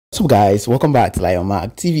What's up guys, welcome back to Lion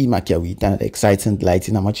Mark TV Mark with another exciting,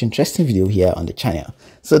 delighting and much interesting video here on the channel.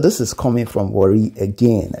 So this is coming from Warri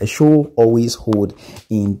again, a show always hold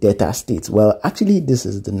in Delta State. Well, actually this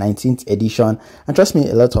is the 19th edition and trust me,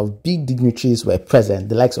 a lot of big dignitaries were present,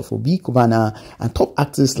 the likes of Obi Cubana and top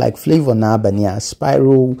actors like Flavor Nabania,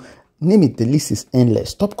 Spyro, name it, the list is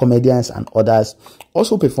endless. Top comedians and others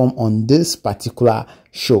also perform on this particular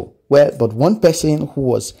show. Well, but one person who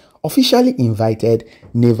was officially invited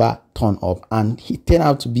never turned up, and he turned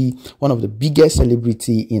out to be one of the biggest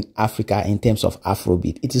celebrity in Africa in terms of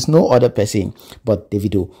Afrobeat. It is no other person but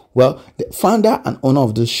Davido. Well, the founder and owner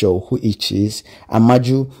of this show, who is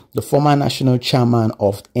Amaju, the former national chairman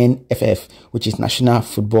of NFF, which is National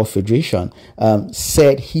Football Federation,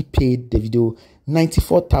 said he paid Davido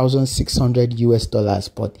 $94,600 US,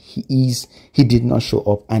 but he did not show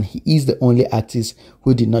up, and he is the only artist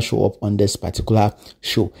who did not show up on this particular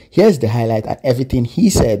show. Here's the highlight and everything he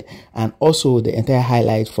said, and also the entire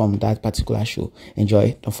highlight from that particular show.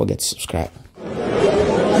 Enjoy. Don't forget to subscribe.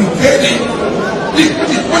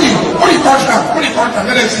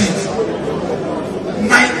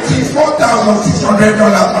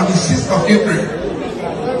 $94,600 on the 6th of April.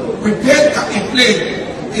 We paid a plane.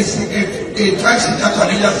 It's a tricycle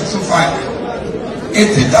challenger 605,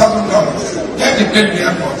 $80,000. Get the plane in the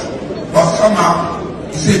airport, but somehow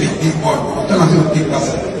he said the big boy, alternative big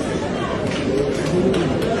person.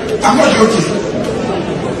 I'm not joking.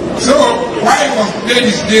 So while he was playing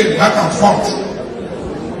his game back and forth,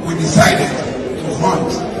 we decided to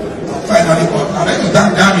hunt and finally got. I'd like to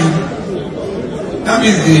thank Dami. Dami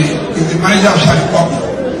is the manager of Charlie Poppy.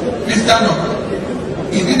 Please stand up.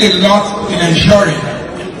 He did a lot in ensuring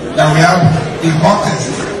that we have the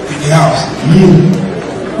boxes in the house.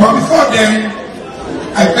 But before then,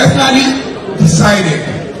 I personally decided.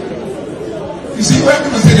 You see, when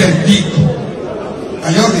people say they're big,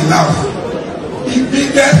 I just laugh. The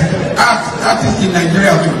biggest artist in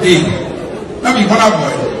Nigeria today, not be Burna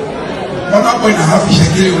Boy. Burna Boy and a half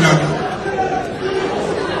Shekiri Unabi.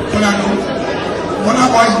 Burna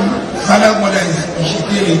Boy's father's mother is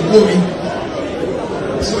Shekiri Obi.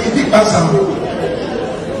 So he big person.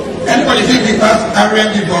 Anybody think big past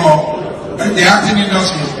R&B for the acting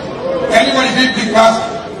industry? Anybody think big past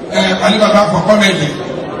Alibaba for comedy?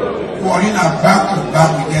 Warri are back to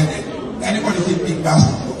back together. Anybody think big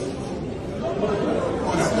past?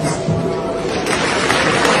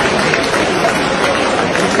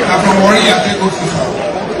 I'm from Warri, I take go FIFA.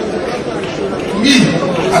 Me,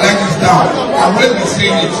 I like this town. I've always been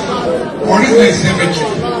saying it. Warri is a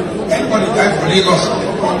cemetery. Anybody die for Lagos?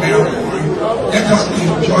 Come there. Let us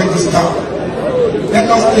enjoy this town. Let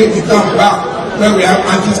us take the town back where we have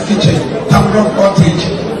Auntie's Kitchen, Tamron Cottage,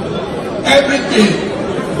 everything.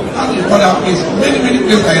 And the other place, many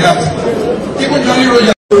places like that. Even Johnny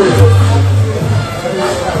Roger.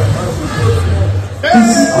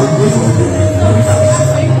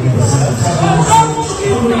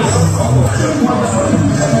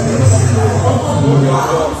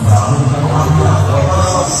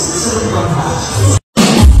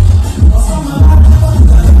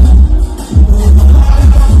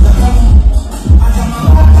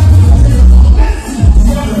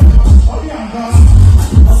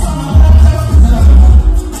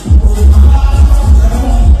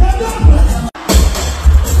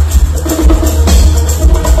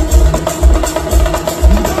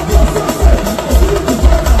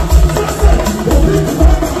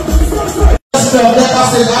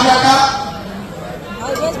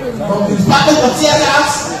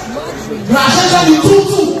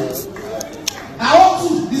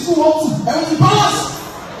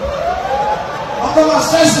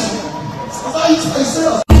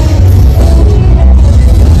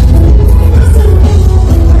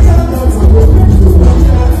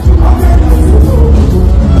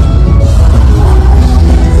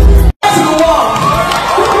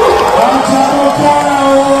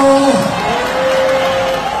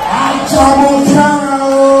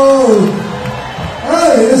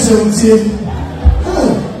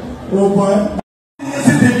 Oh boy.